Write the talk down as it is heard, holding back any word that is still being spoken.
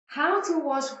How to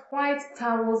wash white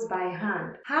towels by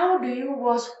hand. How do you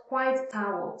wash white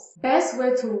towels? Best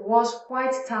way to wash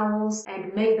white towels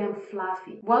and make them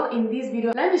fluffy. Well, in this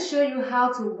video, let me show you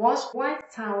how to wash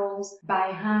white towels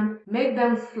by hand, make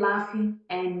them fluffy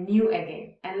and new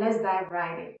again. And let's dive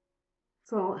right in.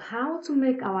 So how to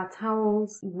make our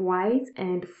towels white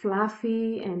and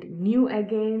fluffy and new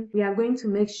again. We are going to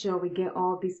make sure we get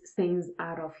all these stains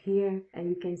out of here, and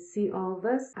you can see all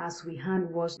this as we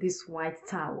hand wash these white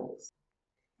towels.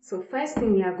 So first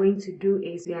thing we are going to do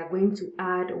is we are going to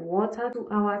add water to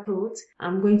our clothes.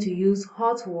 I'm going to use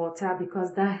hot water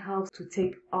because that helps to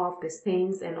take off the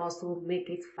stains and also make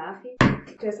it fluffy.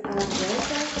 Just add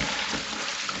water.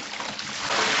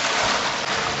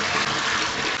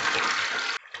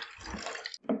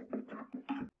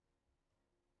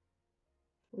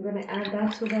 I'm going to add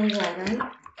that to the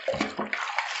water.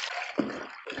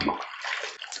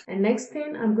 And next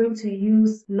thing, I'm going to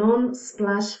use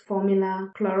non-splash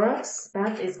formula Clorox.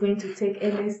 That is going to take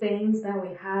any stains that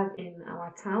we have in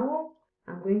our towel.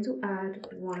 I'm going to add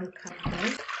 1 cup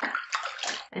there.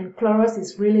 And Clorox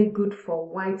is really good for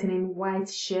whitening white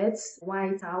shirts,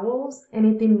 white towels,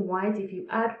 anything white. If you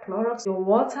add Clorox to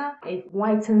water, it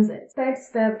whitens it. Third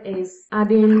step is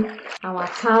adding our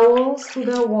towels to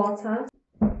the water.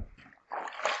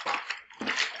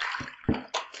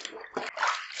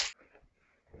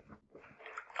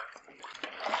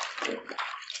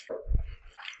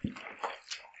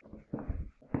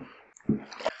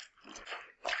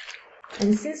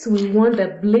 And since we want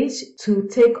the bleach to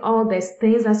take all the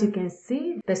stains, as you can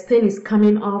see, the stain is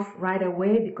coming off right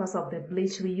away because of the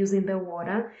bleach we use in the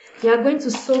water. We are going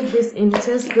to soak this in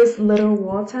just this little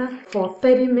water for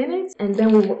 30 minutes, and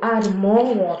then we will add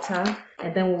more water,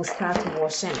 and then we'll start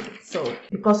washing. So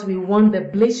because we want the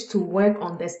bleach to work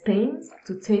on the stains,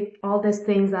 to take all the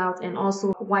stains out and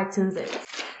also whitens it.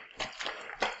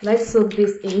 Let's soak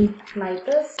this in like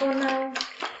this for now.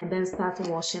 And then start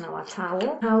washing our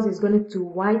towel. Towels is going to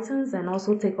whiten and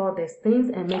also take all the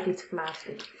stains and make it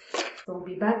fluffy. So we'll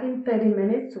be back in 30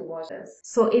 minutes to wash this.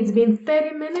 So it's been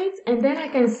 30 minutes, and then I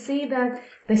can see that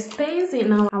the stains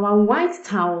in our white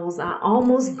towels are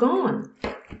almost gone.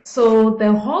 So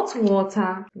the hot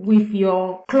water with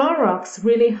your Clorox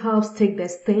really helps take the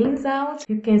stains out.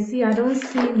 You can see I don't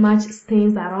see much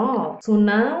stains at all. So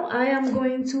now I am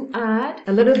going to add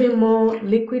a little bit more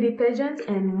liquid detergent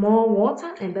and more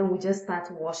water, and then we just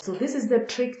start washing. So this is the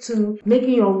trick to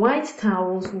making your white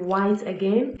towels white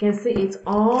again. You can see it's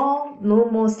all, no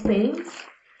more stains.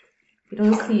 You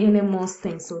don't see any more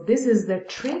stains. So this is the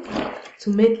trick to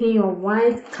making your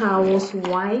white towels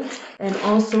white and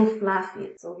also fluffy.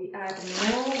 So we add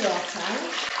more water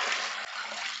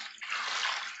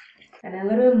and a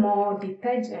little more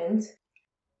detergent,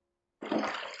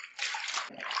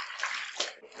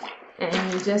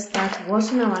 and we just start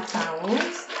washing our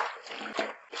towels.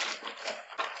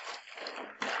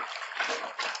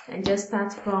 And just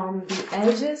start from the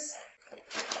edges.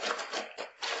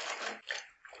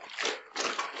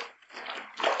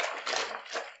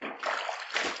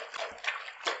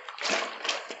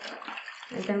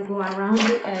 And then go around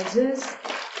the edges,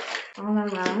 all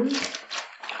around.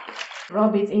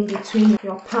 Rub it in between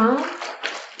your palm.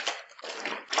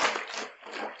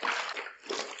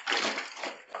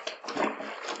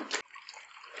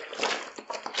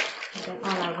 And then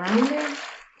all around it.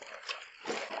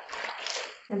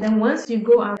 And then once you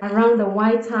go around the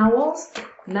white towels,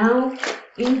 now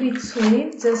in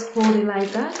between, just fold it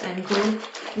like that and go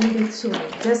in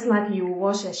between, just like you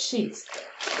wash a sheet.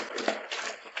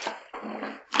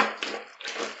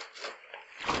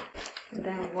 And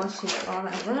then wash it all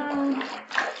around.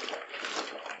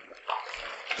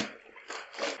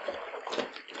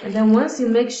 And then once you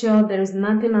make sure there is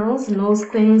nothing else, no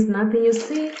stains, nothing you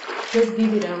see, just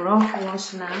give it a rough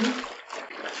wash now.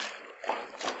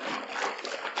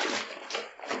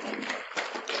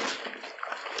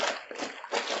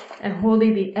 And hold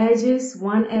it the edges,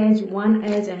 one edge,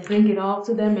 and bring it all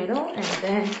to the middle, and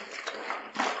then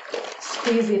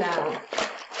squeeze it out.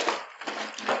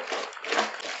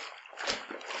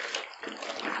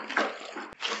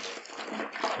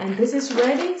 And this is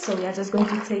ready, so we are just going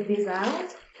to take this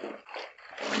out.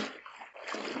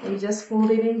 And you just fold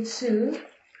it in two,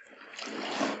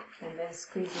 and then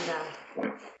squeeze it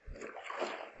out.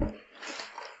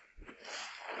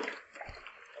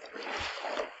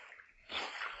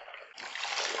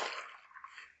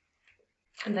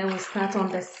 And then we start on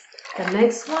the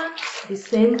next one, the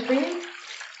same thing,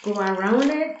 go around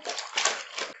it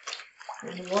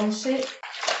and wash it.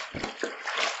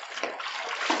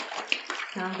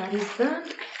 Now that is done,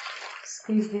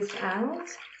 squeeze this out.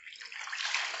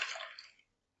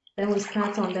 Then we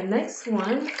start on the next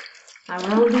one,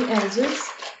 around the edges,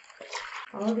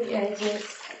 all the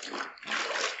edges.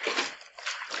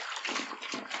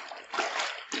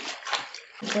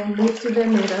 Then move to the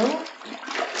middle.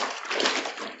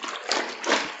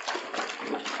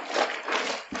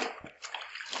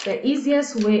 The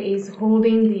easiest way is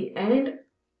holding the end,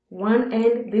 one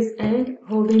end, this end,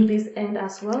 holding this end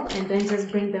as well, and then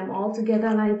just bring them all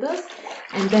together like this,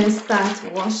 and then start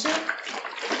washing,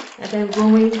 and then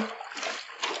going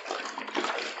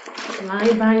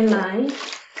line by line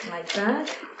like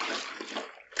that.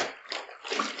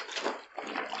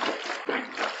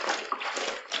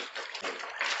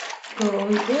 Go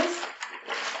with this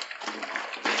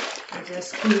and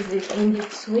just squeeze it in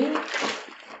between.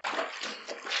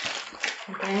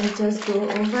 And just go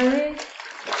over it.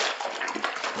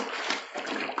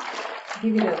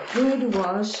 Give it a good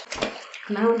wash.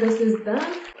 Now this is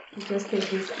done. You just take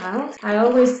this out. I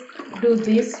always do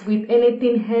this with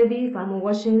anything heavy if I'm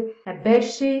washing a bed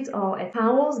sheet or a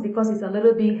towels, because it's a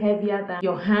little bit heavier than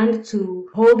your hand to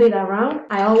hold it around.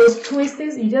 I always twist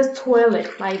this. You just twirl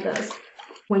it like this.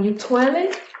 When you twirl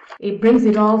it, it brings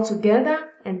it all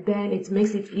together, and then it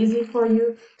makes it easy for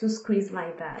you to squeeze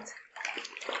like that.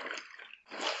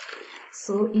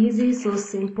 So easy, so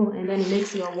simple, and then it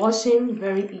makes your washing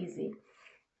very easy.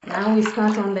 Now we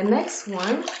start on the next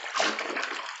one.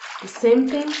 The same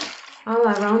thing all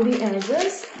around the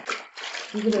edges.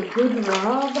 Give it a good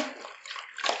rub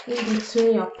in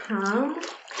between your palm.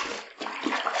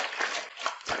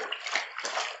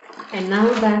 And now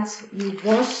that you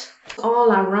wash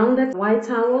all around the white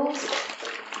towels,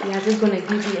 we are just going to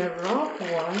give you a rough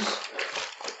wash.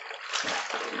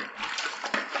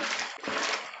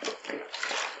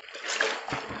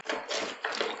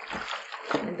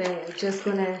 And then we're just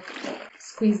going to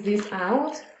squeeze this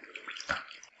out.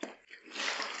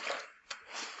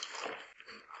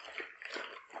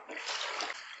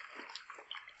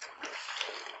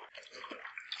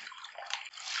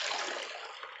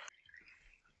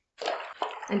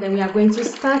 And then we are going to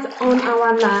start on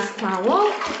our last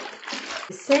towel.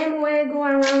 The same way, go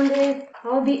around it,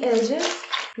 all the edges.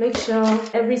 Make sure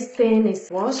every stain is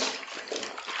washed.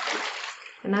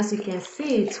 And as you can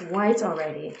see, it's white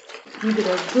already. Give it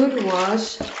a good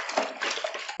wash.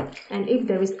 And if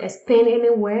there is a stain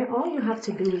anywhere, all you have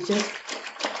to do is just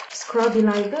scrub it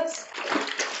like this.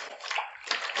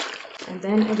 And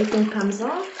then everything comes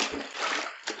off.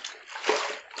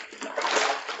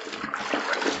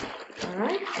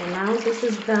 Alright, and now this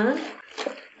is done.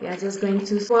 We are just going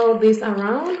to swirl this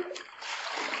around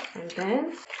and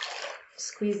then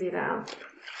squeeze it out.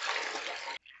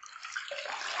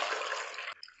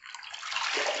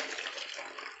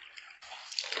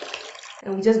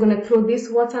 And we're just going to throw this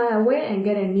water away and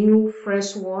get a new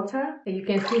fresh water. And you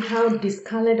can see how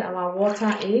discolored our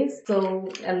water is. So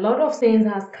a lot of stains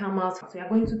has come out. So we are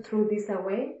going to throw this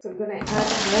away. So we're going to add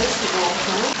fresh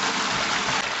water.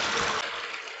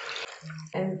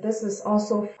 And this is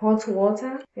also hot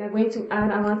water. We are going to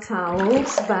add our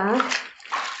towels back.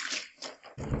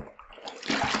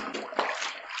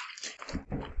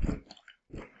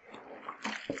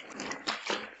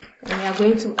 And we are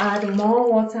going to add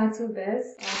more water to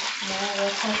this. More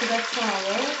water to the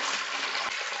towel.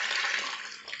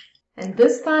 And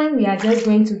this time we are just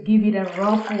going to give it a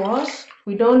rough wash.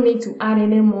 We don't need to add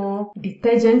any more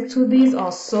detergent to this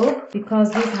or soap,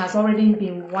 because this has already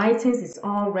been whitened, it's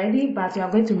all ready. But we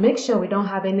are going to make sure we don't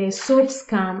have any soap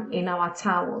scum in our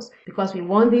towels, because we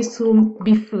want this to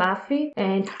be fluffy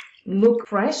and look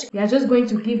fresh. We are just going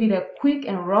to give it a quick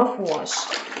and rough wash.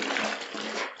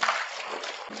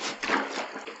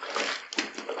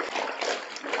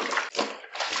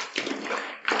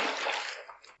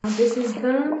 Now this is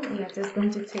done. We are just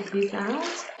going to take this out,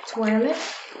 twirl it.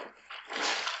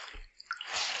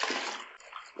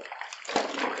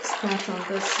 Start on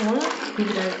this one,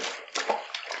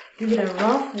 give it a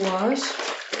rough wash.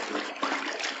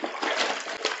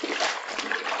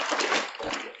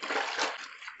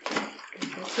 And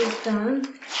this is done.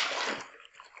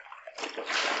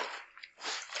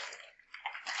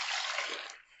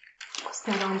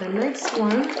 Start on the next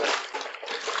one.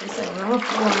 It's a rough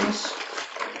wash.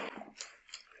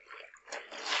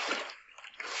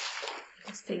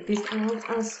 Let's take this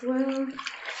out as well.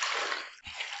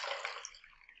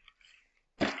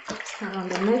 On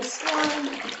the next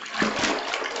one,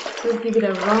 just give it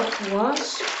a rough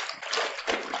wash.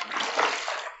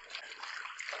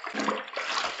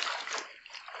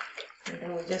 And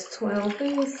then we just twirl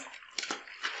this.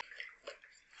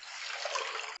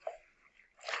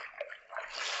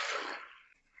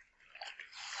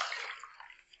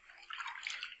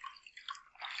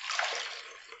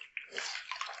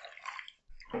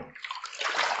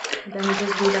 Then we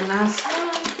just do the last one.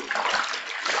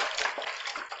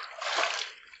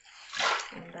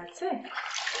 And that's it.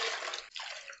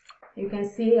 You can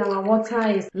see our water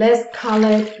is less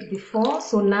colored before.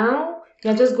 So now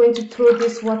you're just going to throw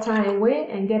this water away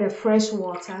and get a fresh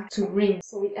water to rinse.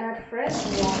 So we add fresh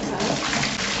water.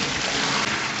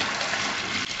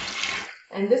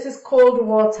 And this is cold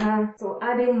water, so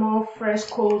adding more fresh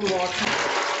cold water.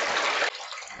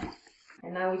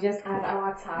 And now we just add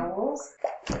our towels.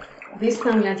 This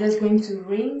time we are just going to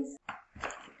rinse.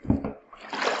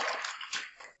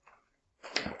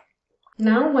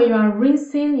 Now when you are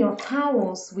rinsing your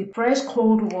towels with fresh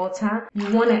cold water,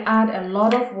 you want to add a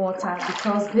lot of water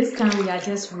because this time we are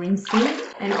just rinsing.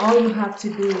 And all you have to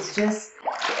do is just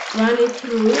run it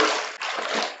through.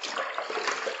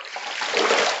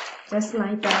 Just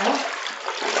like that,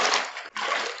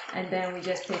 and then we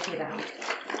just take it out.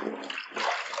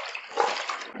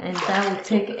 And that will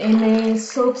take any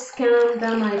soap scum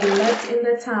that might be left in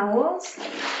the towels.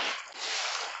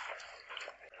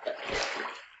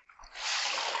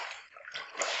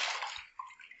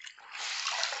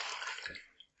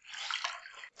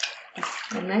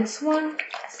 The next one,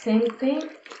 same thing.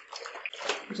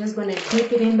 We're just going to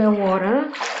dip it in the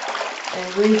water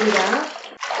and raise it up.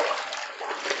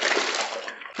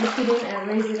 Dip it in and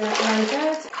raise it up like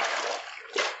that,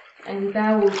 and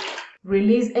that will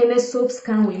release any soap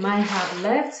scum we might have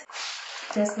left,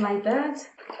 just like that.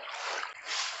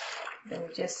 Then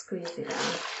we just squeeze it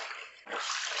out,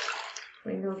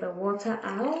 bring all the water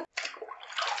out.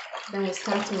 Then we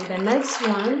start with the next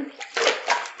one.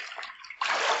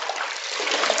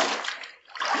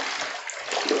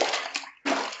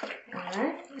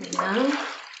 Alright, and now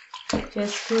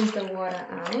just squeeze the water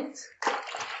out.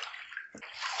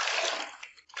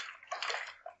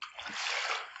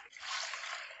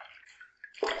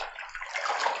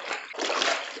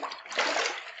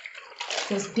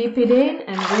 Just dip it in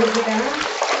and raise it up,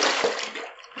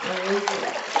 and raise it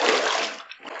up.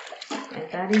 And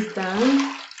that is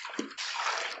done.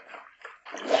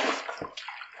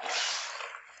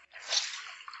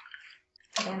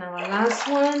 Then our last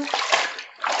one.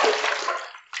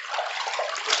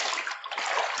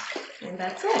 And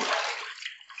that's it.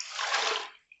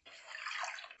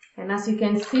 And as you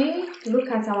can see, look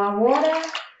at our water.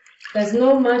 There's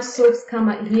no much soap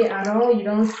scum here at all. You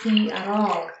don't see at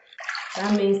all.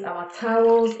 That means our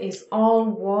towels is all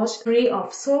washed free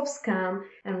of soap scum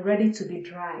and ready to be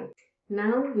dried.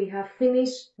 Now we have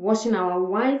finished washing our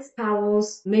white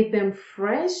towels, make them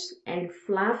fresh and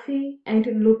fluffy and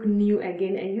look new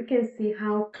again. And you can see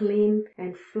how clean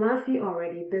and fluffy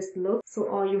already this looks. So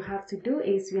all you have to do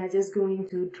is we are just going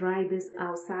to dry this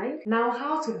outside. Now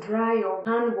how to dry your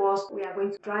hand wash? We are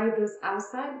going to dry this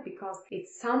outside because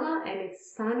it's summer and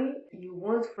it's sunny. You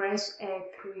want fresh air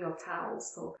through your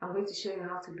towels. So I'm going to show you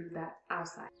how to do that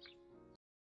outside.